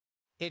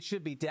It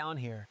should be down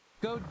here.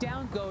 Go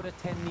down, go to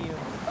 10 near.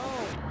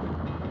 Oh!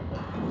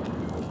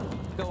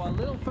 Go a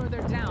little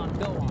further down,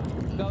 go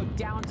on. Go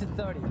down to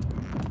 30.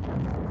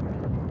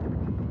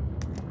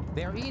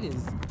 There it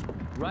is.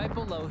 Right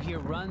below here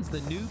runs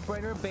the new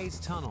Brenner Base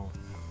Tunnel,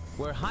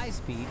 where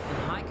high-speed and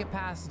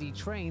high-capacity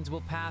trains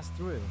will pass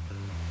through.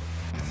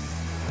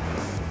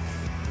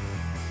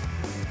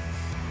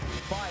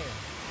 Fire.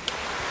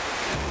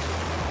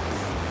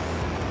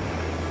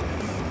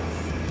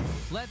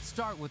 Let's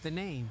start with the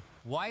name.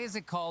 Why is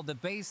it called the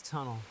Base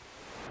Tunnel?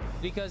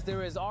 Because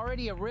there is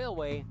already a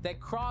railway that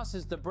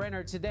crosses the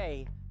Brenner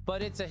today,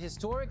 but it's a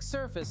historic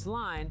surface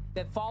line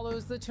that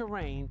follows the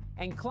terrain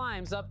and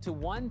climbs up to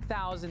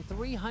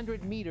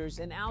 1,300 meters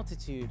in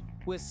altitude,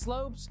 with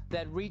slopes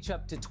that reach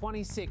up to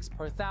 26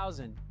 per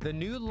thousand. The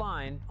new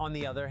line, on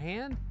the other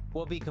hand,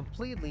 will be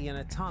completely in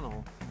a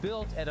tunnel,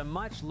 built at a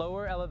much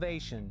lower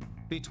elevation,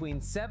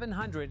 between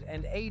 700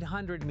 and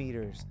 800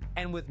 meters,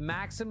 and with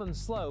maximum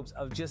slopes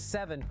of just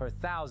 7 per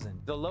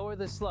thousand. The lower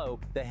the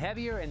slope, the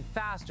heavier and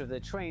faster the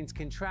trains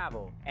can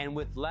travel, and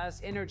with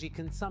less energy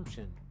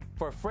consumption.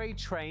 For freight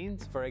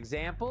trains, for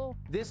example,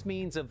 this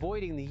means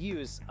avoiding the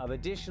use of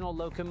additional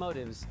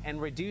locomotives and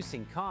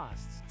reducing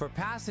costs. For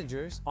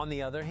passengers, on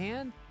the other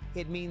hand,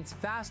 it means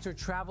faster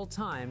travel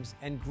times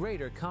and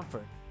greater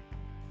comfort.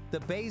 The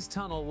Base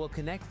Tunnel will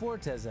connect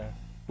Fortezza,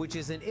 which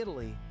is in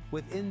Italy,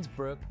 with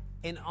Innsbruck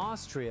in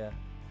Austria,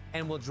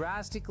 and will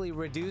drastically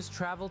reduce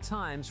travel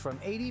times from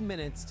 80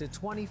 minutes to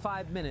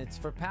 25 minutes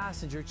for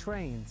passenger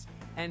trains,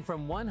 and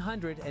from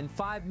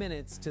 105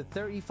 minutes to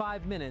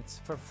 35 minutes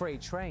for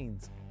freight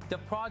trains. The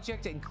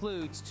project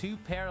includes 2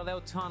 parallel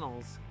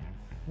tunnels,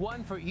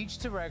 one for each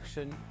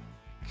direction,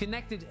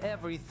 connected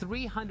every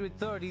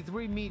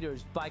 333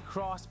 meters by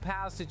cross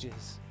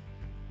passages,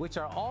 which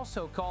are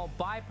also called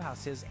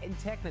bypasses in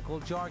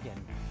technical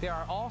jargon. There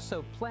are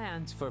also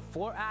plans for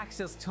 4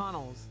 access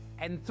tunnels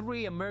and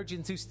 3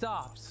 emergency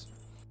stops.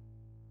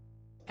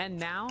 And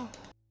now,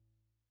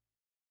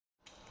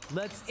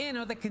 let's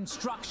enter the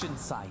construction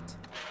site.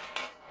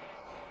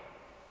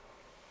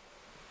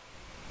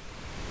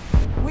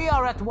 We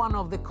are at one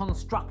of the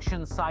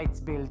construction sites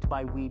built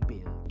by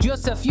Webuild,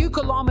 just a few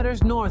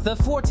kilometers north of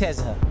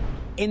Fortezza.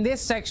 In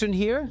this section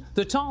here,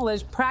 the tunnel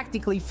is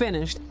practically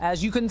finished.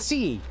 As you can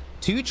see,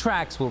 2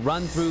 tracks will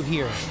run through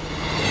here.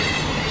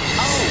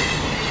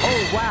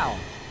 Oh wow!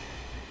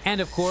 And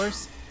of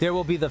course, there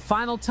will be the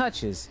final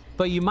touches.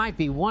 But you might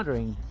be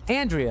wondering,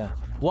 Andrea,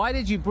 why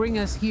did you bring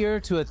us here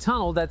to a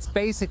tunnel that's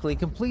basically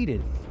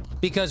completed?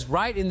 Because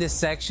right in this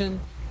section,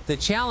 the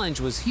challenge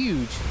was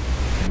huge.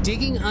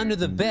 Digging under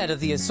the bed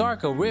of the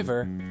Isarco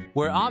River,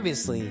 where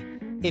obviously,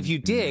 if you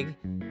dig,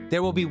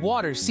 there will be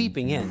water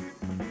seeping in.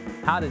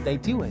 How did they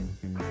do it?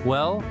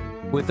 Well,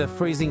 with the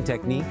freezing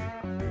technique.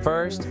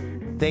 First,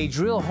 they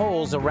drill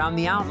holes around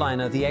the outline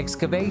of the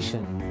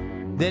excavation,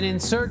 then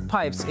insert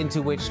pipes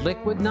into which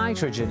liquid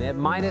nitrogen at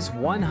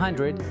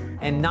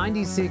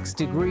 -196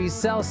 degrees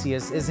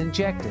Celsius is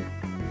injected.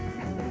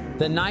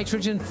 The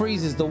nitrogen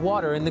freezes the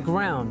water in the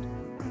ground,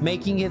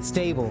 making it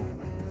stable.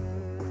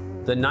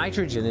 The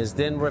nitrogen is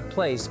then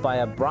replaced by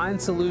a brine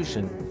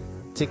solution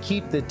to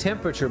keep the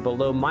temperature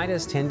below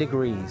 -10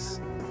 degrees.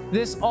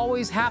 This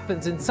always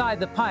happens inside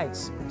the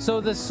pipes,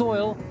 so the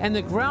soil and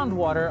the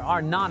groundwater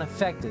are not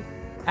affected.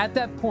 At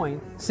that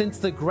point, since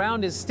the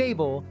ground is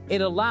stable,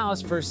 it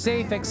allows for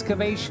safe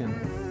excavation.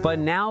 But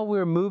now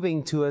we're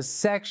moving to a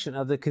section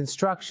of the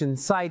construction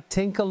site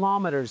 10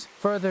 kilometers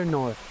further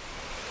north,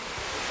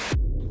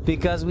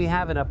 because we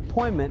have an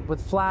appointment with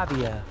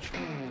Flavia.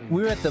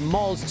 We're at the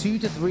Mols 2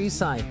 to 3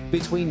 site,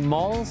 between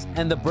Mols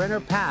and the Brenner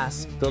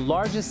Pass, the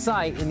largest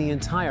site in the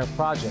entire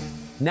project.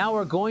 Now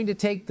we're going to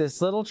take this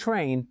little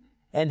train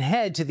and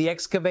head to the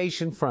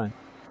excavation front.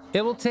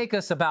 It will take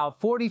us about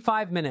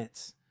 45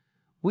 minutes.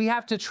 We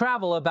have to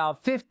travel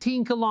about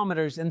 15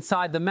 kilometers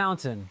inside the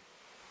mountain.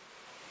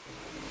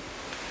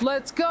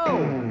 Let's go!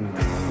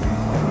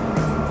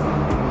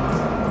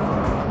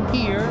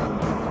 Here,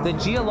 the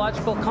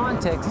geological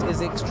context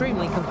is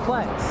extremely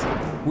complex.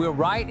 We're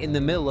right in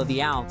the middle of the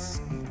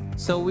Alps,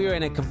 so we're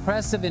in a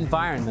compressive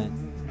environment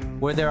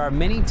where there are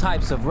many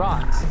types of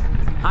rocks,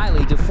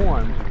 highly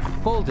deformed,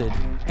 folded,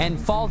 and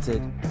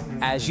faulted,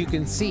 as you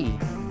can see.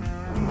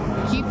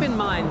 Keep in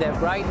mind that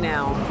right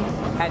now,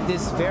 at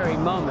this very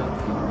moment,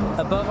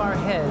 above our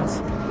heads,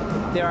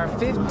 there are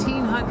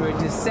 1,500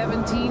 to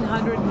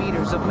 1,700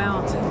 meters of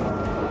mountain.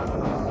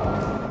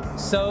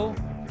 So,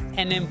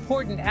 an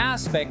important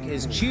aspect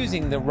is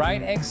choosing the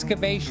right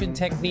excavation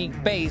technique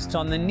based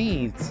on the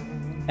needs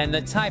and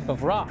the type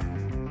of rock.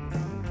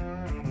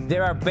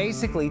 There are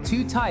basically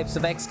 2 types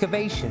of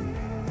excavation: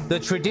 the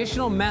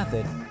traditional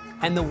method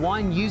and the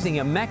one using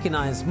a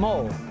mechanized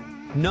mole,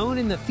 known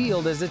in the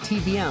field as a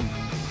TBM,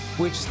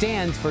 which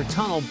stands for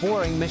tunnel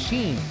boring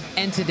machine.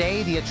 And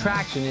today the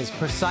attraction is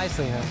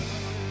precisely her.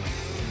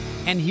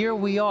 And here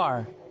we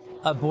are,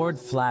 aboard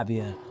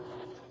Flavia.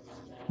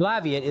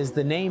 Flavia is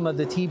the name of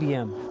the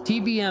TBM.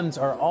 TBMs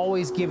are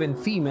always given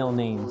female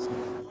names.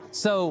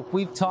 So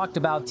we've talked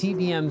about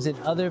TBMs in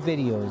other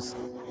videos,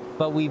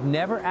 but we've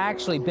never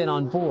actually been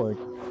on board,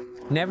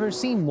 never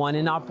seen one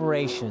in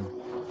operation.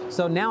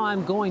 So now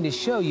I'm going to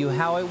show you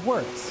how it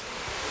works.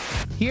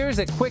 Here's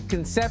a quick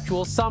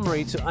conceptual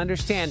summary to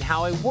understand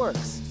how it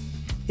works.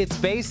 It's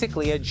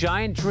basically a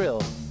giant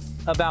drill,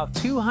 about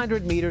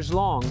 200 meters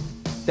long,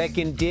 that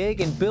can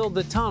dig and build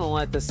the tunnel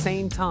at the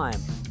same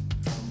time.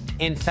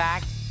 In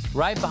fact,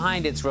 right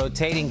behind its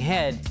rotating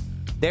head,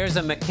 there's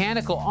a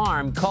mechanical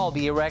arm called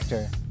the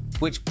erector,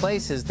 which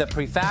places the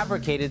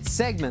prefabricated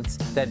segments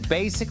that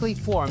basically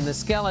form the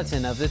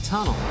skeleton of the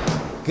tunnel.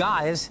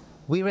 Guys,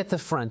 we're at the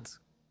front.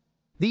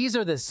 These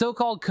are the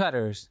so-called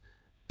cutters,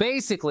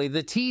 basically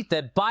the teeth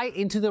that bite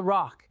into the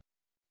rock.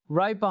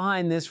 Right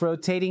behind this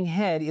rotating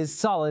head is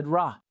solid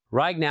rock.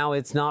 Right now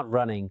it's not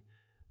running,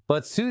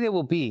 but soon it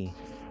will be.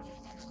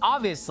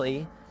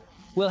 Obviously,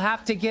 we'll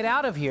have to get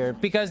out of here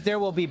because there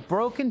will be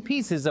broken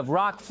pieces of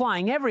rock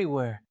flying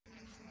everywhere.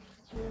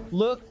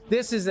 Look,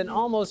 this is an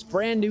almost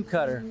brand new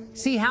cutter.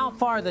 See how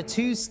far the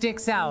tooth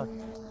sticks out.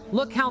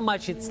 Look how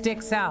much it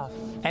sticks out.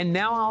 And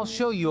now I'll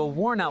show you a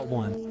worn out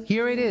one.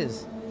 Here it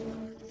is.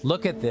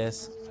 Look at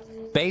this.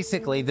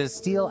 Basically, the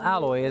steel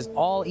alloy is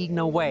all eaten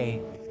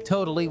away,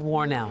 totally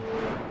worn out.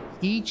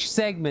 Each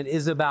segment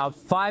is about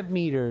 5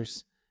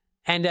 meters.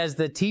 And as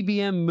the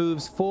TBM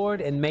moves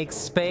forward and makes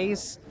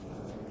space,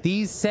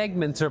 these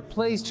segments are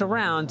placed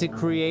around to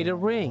create a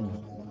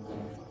ring.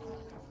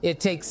 It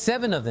takes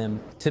 7 of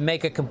them to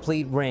make a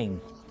complete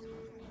ring.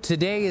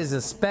 Today is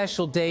a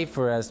special day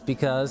for us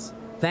because,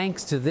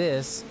 thanks to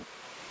this,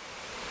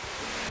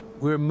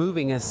 we're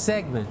moving a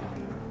segment.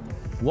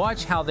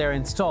 Watch how they're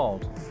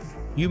installed.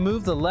 You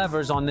move the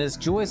levers on this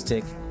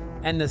joystick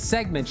and the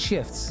segment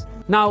shifts.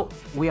 Now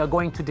we are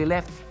going to the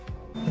left.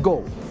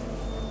 Go.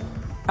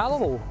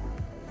 Hello.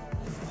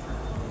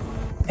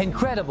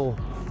 Incredible.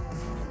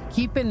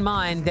 Keep in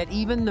mind that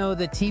even though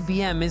the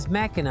TBM is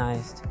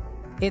mechanized,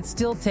 it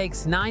still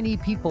takes 90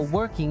 people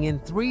working in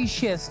 3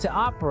 shifts to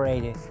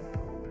operate it.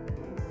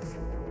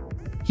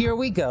 Here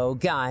we go,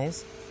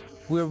 guys.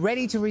 We're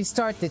ready to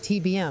restart the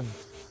TBM.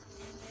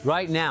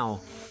 Right now,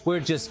 we're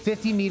just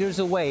 50 meters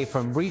away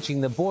from reaching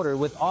the border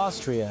with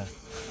Austria.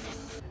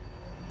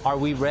 Are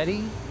we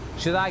ready?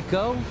 Should I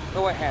go?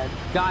 Go ahead.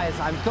 Guys,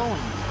 I'm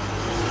going.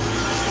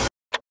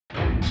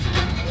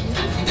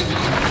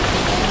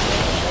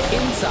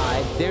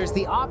 Inside, there's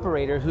the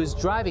operator who's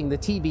driving the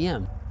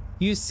TBM.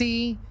 You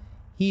see,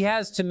 he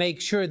has to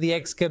make sure the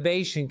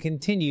excavation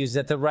continues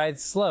at the right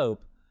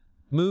slope,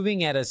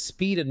 moving at a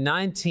speed of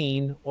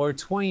 19 or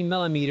 20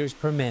 millimeters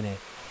per minute.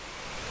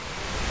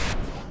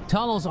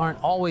 Tunnels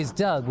aren't always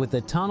dug with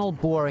a tunnel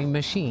boring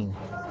machine.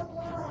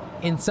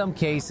 In some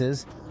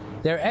cases,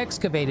 they're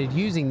excavated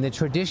using the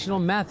traditional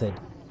method,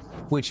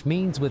 which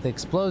means with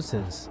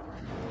explosives.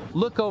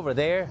 Look over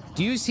there.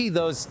 Do you see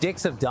those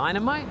sticks of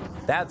dynamite?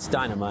 That's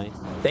dynamite.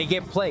 They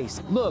get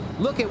placed.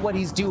 Look at what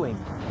he's doing.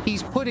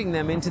 He's putting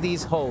them into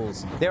these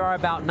holes. There are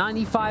about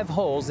 95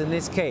 holes in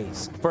this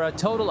case, for a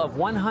total of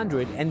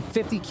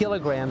 150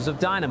 kilograms of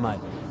dynamite.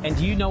 And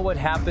do you know what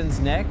happens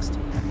next?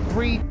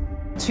 3,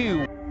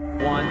 2,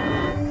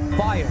 1,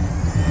 fire.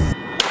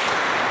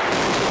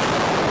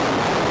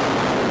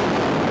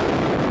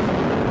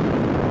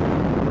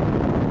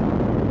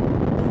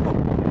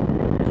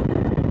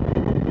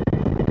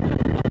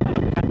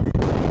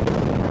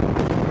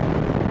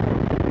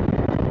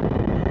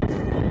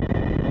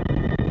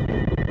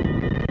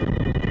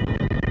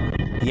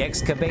 The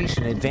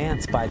excavation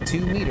advanced by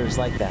 2 meters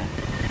like that.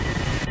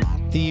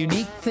 The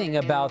unique thing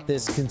about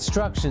this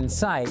construction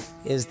site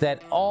is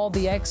that all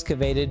the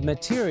excavated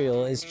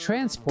material is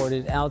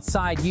transported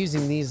outside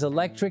using these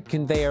electric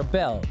conveyor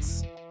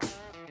belts.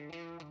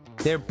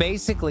 They're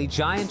basically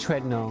giant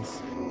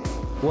treadmills.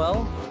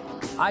 Well,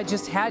 I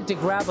just had to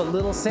grab a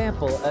little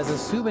sample as a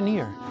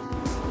souvenir.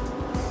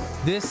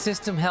 This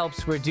system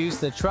helps reduce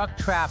the truck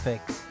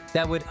traffic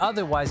that would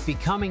otherwise be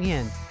coming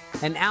in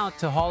and out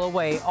to haul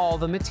away all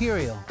the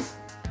material.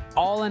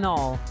 All in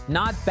all,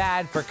 not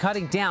bad for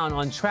cutting down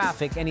on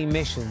traffic and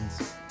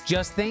emissions.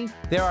 Just think,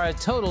 there are a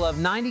total of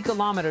 90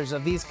 kilometers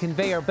of these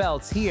conveyor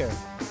belts here,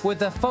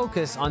 with a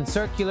focus on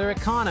circular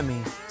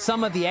economy.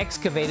 Some of the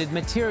excavated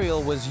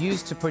material was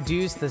used to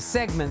produce the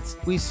segments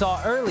we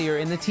saw earlier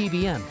in the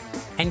TBM.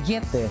 And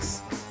get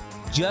this,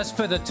 just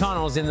for the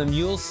tunnels in the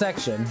mule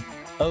section,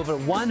 over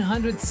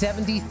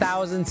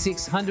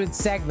 170,600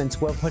 segments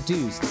were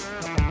produced.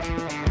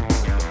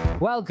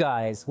 Well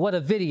guys, what a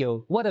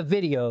video, what a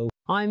video.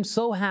 I'm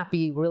so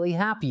happy, really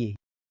happy.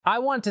 I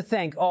want to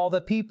thank all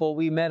the people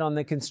we met on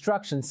the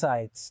construction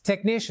sites,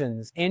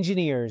 technicians,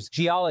 engineers,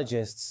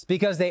 geologists,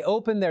 because they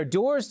opened their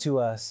doors to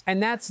us, and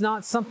that's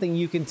not something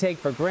you can take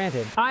for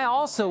granted. I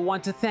also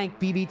want to thank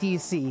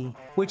BBTC,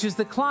 which is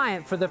the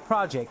client for the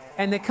project,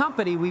 and the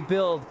company we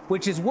build,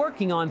 which is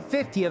working on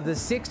 50 of the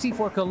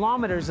 64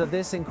 kilometers of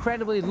this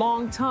incredibly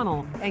long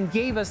tunnel, and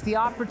gave us the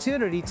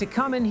opportunity to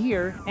come in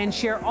here and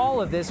share all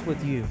of this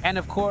with you. And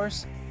of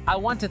course, I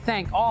want to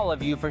thank all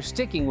of you for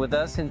sticking with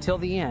us until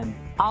the end.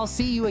 I'll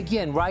see you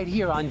again right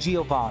here on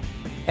Geopop,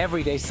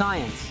 Everyday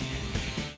Science.